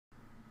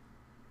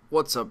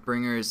What's up,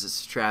 bringers?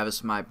 This is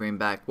Travis, my brain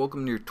back.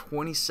 Welcome to your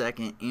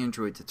 22nd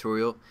Android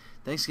tutorial.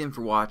 Thanks again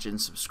for watching,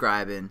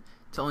 subscribing,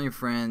 telling your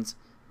friends,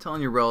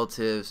 telling your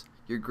relatives,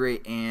 your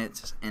great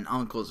aunts and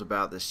uncles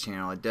about this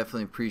channel. I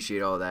definitely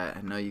appreciate all that.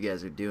 I know you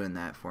guys are doing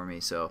that for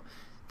me, so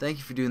thank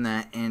you for doing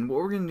that. And what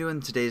we're going to do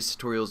in today's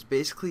tutorial is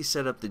basically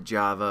set up the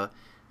Java,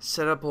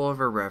 set up all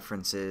of our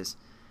references,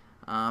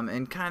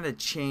 and kind of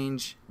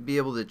be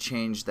able to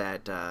change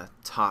that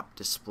top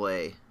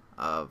display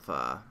of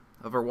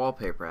our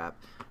wallpaper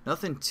app.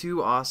 Nothing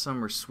too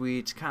awesome or sweet.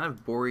 It's kind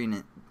of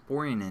boring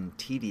and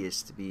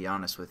tedious, to be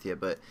honest with you.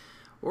 But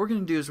what we're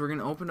going to do is we're going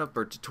to open up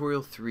our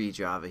tutorial 3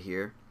 Java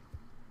here,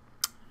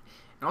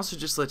 and also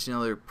just let you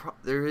know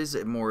there is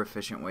a more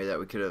efficient way that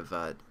we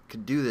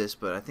could do this,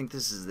 but I think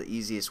this is the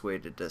easiest way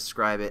to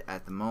describe it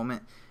at the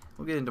moment.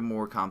 We'll get into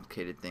more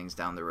complicated things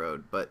down the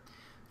road. But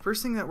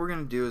first thing that we're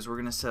going to do is we're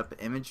going to set up an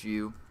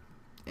ImageView,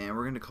 and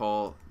we're going to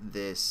call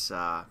this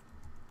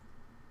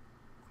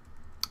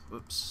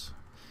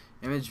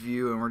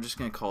ImageView, and we're just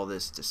going to call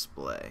this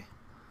display.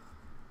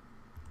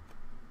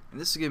 And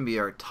this is going to be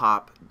our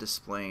top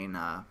displaying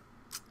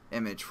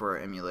image for our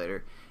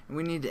emulator. And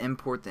we need to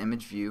import the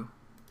ImageView.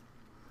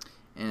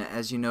 And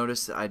as you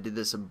notice, I did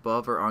this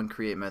above our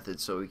onCreate method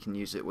so we can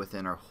use it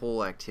within our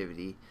whole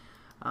activity.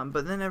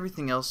 But then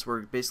everything else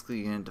we're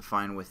basically going to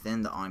define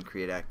within the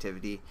onCreate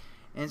activity.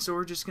 And so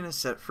we're just going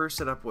to first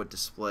set up what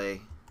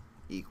display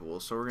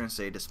equals. So we're going to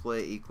say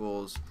display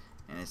equals,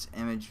 and it's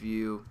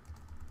ImageView.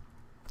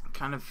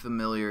 Kind of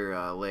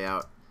familiar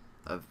layout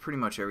of pretty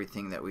much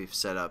everything that we've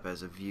set up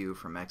as a view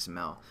from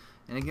XML.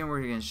 And again,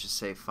 we're going to just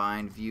say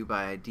find view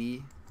by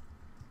ID,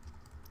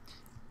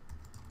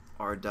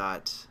 r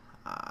dot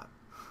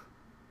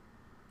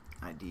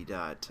id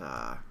dot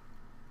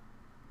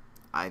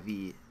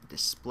iv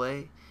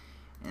display,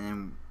 and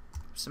then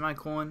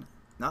semicolon.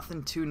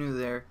 Nothing too new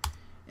there.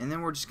 And then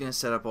we're just going to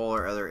set up all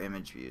our other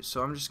image views.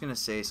 So I'm just going to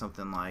say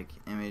something like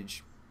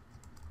image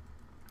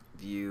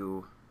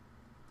view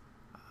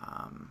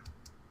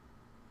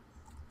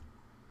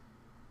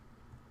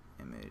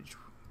image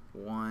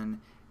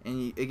 1,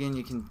 and again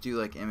you can do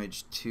like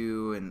image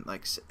 2 and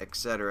like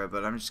etc.,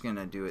 but I'm just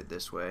gonna do it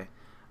this way,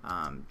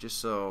 just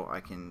so I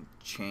can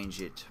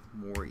change it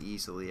more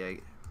easily.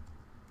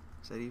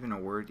 Is that even a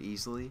word,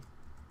 easily?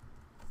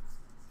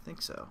 I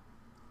think so.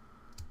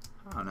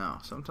 I don't know,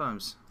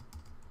 sometimes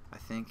I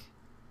think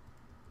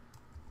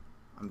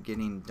I'm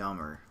getting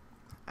dumber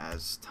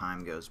as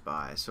time goes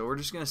by. So we're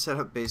just gonna set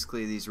up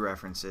basically these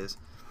references.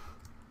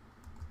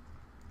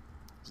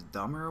 Is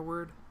dumber a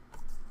word?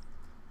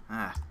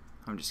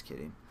 I'm just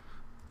kidding.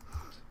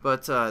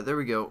 But there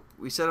we go.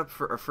 We set up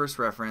for our first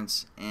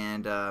reference,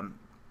 and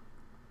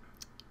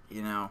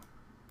you know,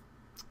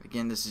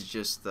 again, this is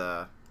just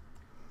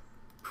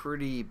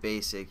pretty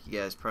basic. You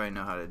guys probably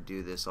know how to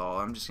do this all.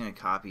 I'm just going to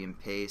copy and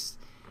paste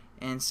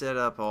and set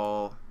up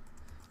all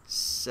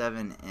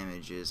 7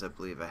 images I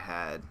believe I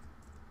had.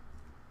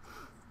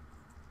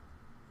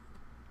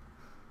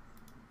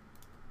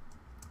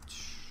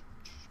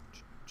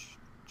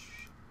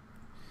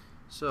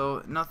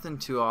 So nothing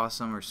too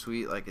awesome or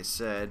sweet, like I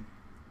said,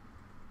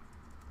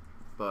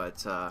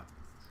 but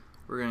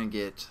we're going to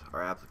get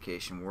our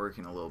application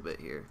working a little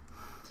bit here.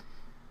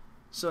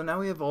 So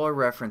now we have all our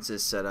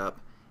references set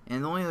up,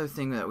 and the only other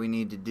thing that we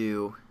need to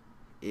do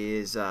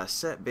is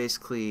set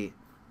basically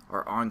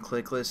our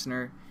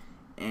OnClickListener,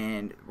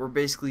 and we're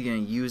basically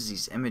going to use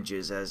these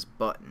images as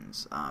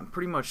buttons,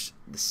 pretty much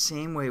the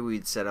same way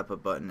we'd set up a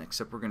button,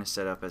 except we're going to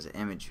set up as an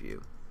image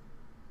view.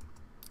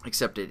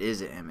 Except it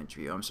is an image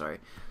view, I'm sorry.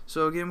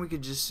 So again, we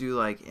could just do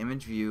like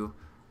ImageView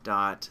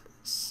dot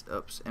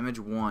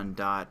image1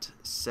 dot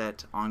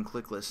set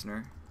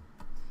OnClickListener,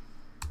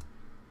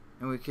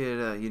 and we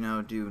could you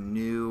know, do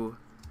new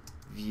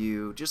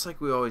view just like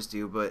we always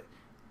do. But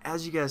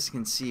as you guys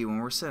can see, when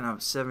we're setting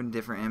up 7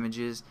 different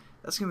images,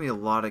 that's gonna be a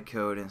lot of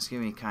code, and it's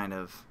gonna be kind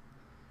of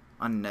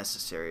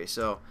unnecessary.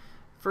 So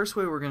first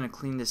way we're gonna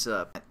clean this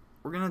up,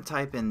 we're gonna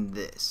type in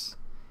this,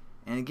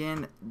 and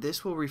again,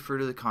 this will refer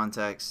to the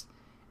context.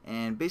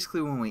 And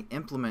basically when we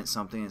implement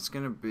something, it's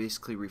going to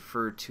basically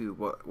refer to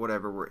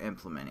whatever we're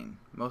implementing,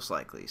 most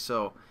likely.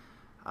 So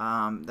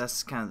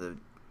that's kind of the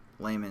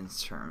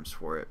layman's terms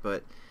for it.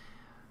 But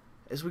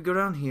as we go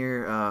down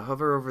here,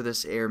 hover over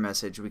this error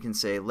message, we can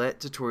say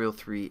let tutorial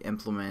 3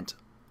 implement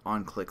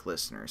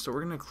OnClickListener. So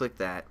we're going to click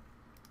that,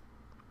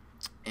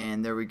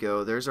 and there we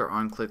go. There's our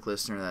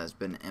OnClickListener that has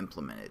been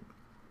implemented.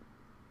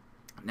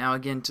 Now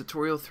again,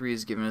 tutorial 3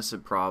 is giving us a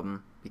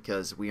problem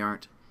because we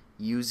aren't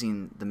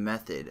using the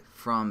method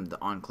from the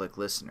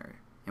OnClickListener,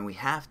 and we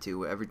have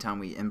to every time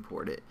we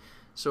import it.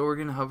 So we're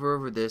going to hover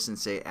over this and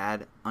say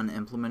add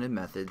unimplemented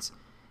methods,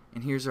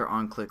 and here's our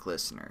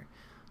OnClickListener.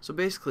 So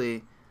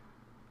basically,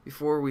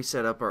 before we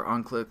set up our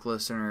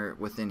OnClickListener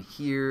within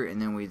here,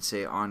 and then we'd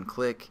say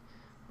onClick,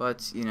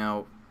 but you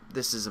know,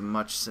 this is a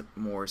much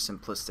more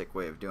simplistic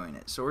way of doing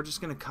it. So we're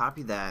just going to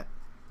copy that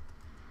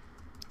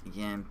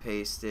again,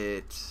 paste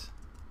it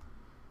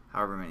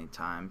however many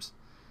times,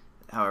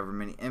 however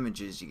many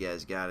images you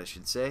guys got, I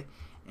should say,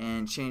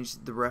 and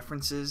change the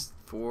references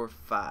 4,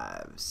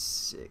 5,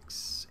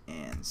 6,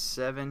 and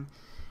 7,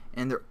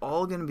 and they're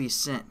all going to be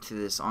sent to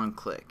this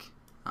OnClick,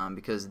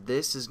 because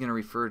this is going to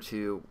refer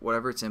to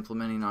whatever it's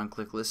implementing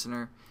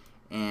OnClickListener,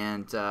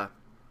 and it's going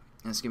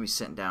to be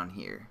sent down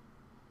here.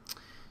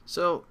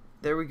 So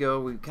there we go.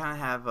 We kind of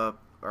have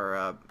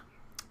our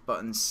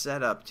buttons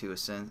set up to a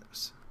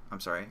sense.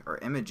 Our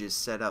images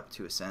set up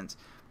to a sense,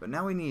 but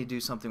now we need to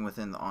do something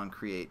within the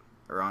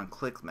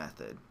OnClick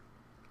method.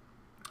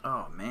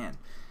 Oh man,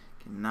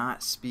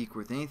 cannot speak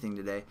with anything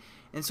today.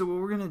 And so what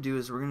we're going to do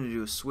is we're going to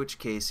do a switch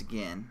case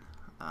again,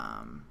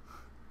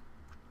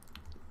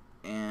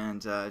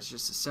 and it's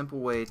just a simple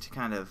way to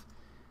kind of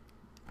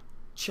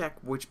check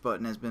which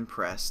button has been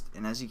pressed.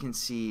 And as you can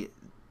see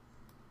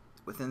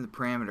within the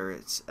parameter,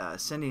 it's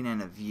sending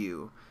in a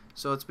view,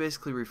 so it's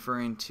basically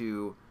referring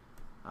to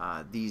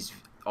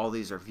all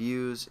these are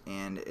views,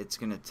 and it's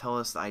going to tell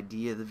us the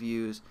ID of the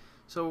views.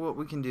 So what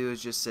we can do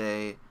is just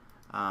say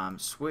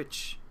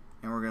switch,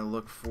 and we're going to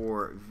look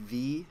for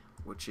V,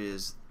 which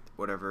is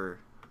whatever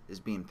is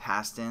being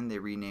passed in. They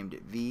renamed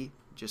it V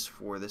just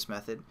for this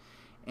method,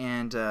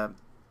 and we're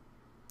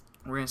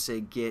going to say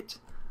get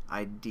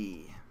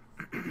ID.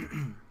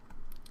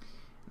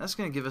 That's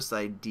going to give us the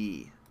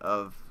ID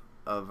of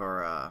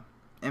our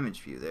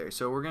image view there.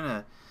 So we're going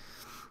to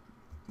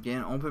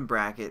again open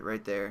bracket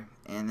right there,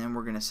 and then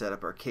we're going to set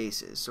up our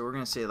cases. So we're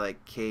going to say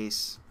like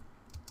case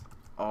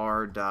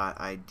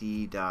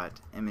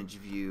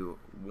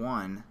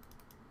r.id.imageView1,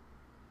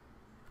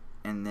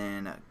 and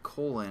then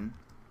colon,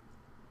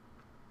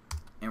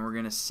 and we're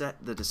going to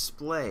set the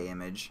display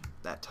image,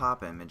 that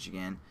top image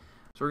again.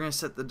 So we're going to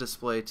set the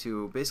display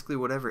to basically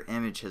whatever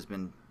image has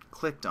been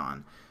clicked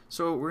on.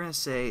 So we're going to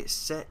say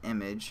set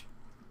image,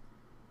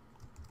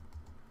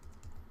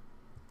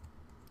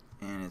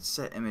 and it's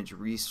set image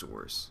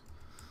resource,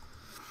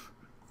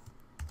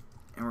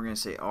 and we're going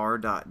to say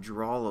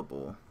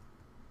r.drawable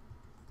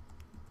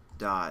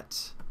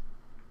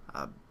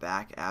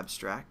back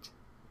abstract.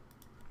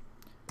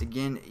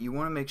 Again, you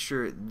want to make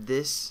sure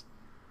this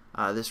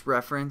this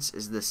reference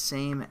is the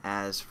same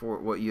as for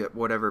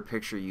whatever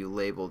picture you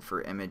labeled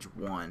for image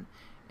 1.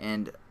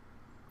 And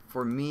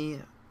for me,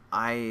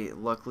 I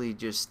luckily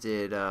just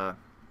did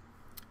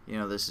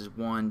this is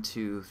 1,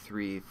 2,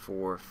 3,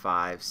 4,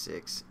 5,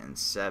 6, and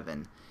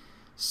 7.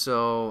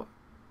 So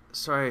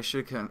sorry, I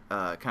should kind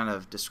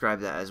of describe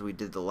that as we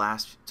did the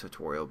last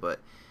tutorial, but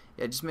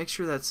yeah, just make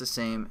sure that's the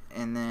same.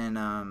 And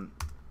then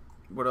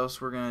what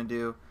else we're gonna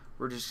do?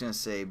 We're just gonna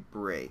say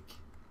break,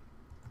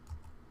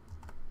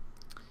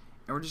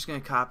 and we're just gonna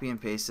copy and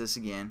paste this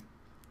again.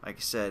 Like I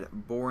said,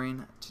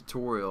 boring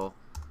tutorial,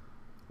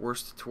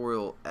 worst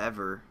tutorial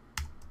ever,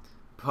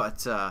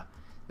 but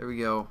there we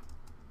go.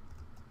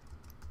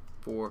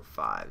 4,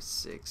 5,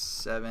 6,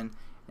 7,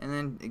 and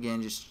then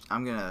again,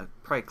 I'm gonna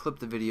probably clip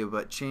the video,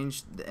 but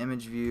change the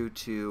image view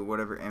to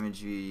whatever image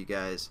view you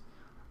guys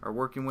are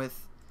working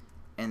with,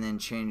 and then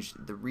change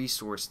the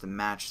resource to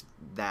match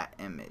that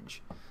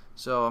image.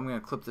 So I'm gonna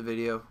clip the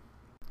video.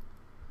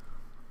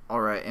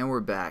 Alright, and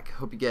we're back.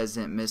 Hope you guys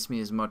didn't miss me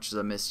as much as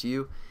I missed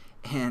you.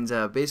 And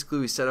basically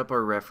we set up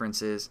our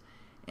references,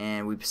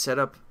 and we set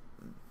up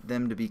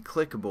them to be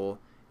clickable,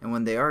 and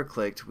when they are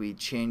clicked, we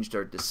changed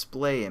our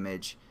display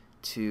image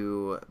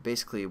to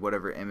basically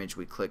whatever image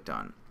we clicked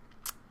on.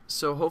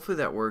 So hopefully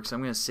that works.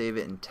 I'm going to save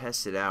it and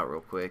test it out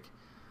real quick.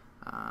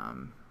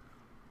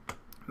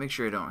 Make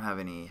sure I don't have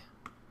any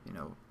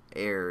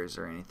errors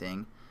or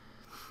anything.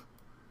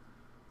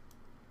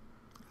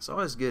 It's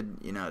always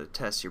good to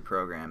test your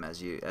program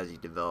as you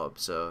develop,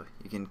 so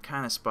you can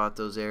kind of spot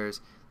those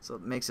errors. So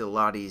it makes it a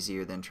lot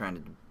easier than trying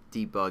to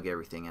debug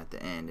everything at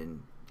the end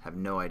and have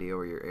no idea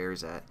where your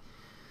error's at.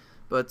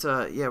 But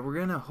yeah, we're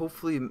gonna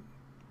hopefully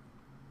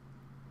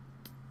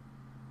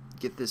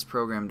get this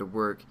program to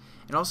work.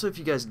 And also, if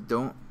you guys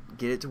don't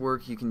get it to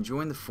work, you can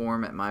join the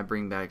forum at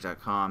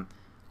mybringback.com.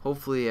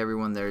 Hopefully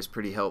everyone there is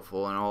pretty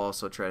helpful, and I'll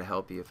also try to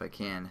help you if I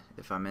can,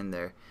 if I'm in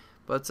there.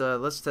 But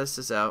let's test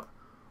this out.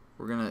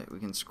 We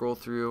can scroll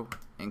through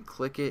and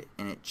click it,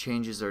 and it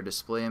changes our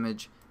display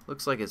image.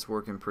 Looks like it's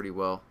working pretty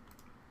well.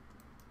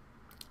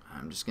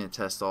 I'm just going to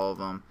test all of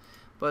them.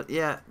 But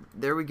yeah,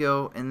 there we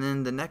go. And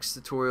then the next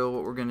tutorial,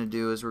 what we're going to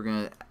do is we're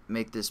going to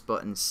make this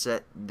button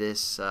set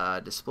this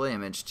display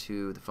image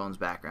to the phone's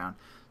background.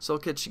 So I'll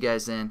catch you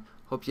guys then.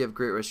 Hope you have a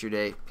great rest of your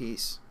day.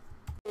 Peace.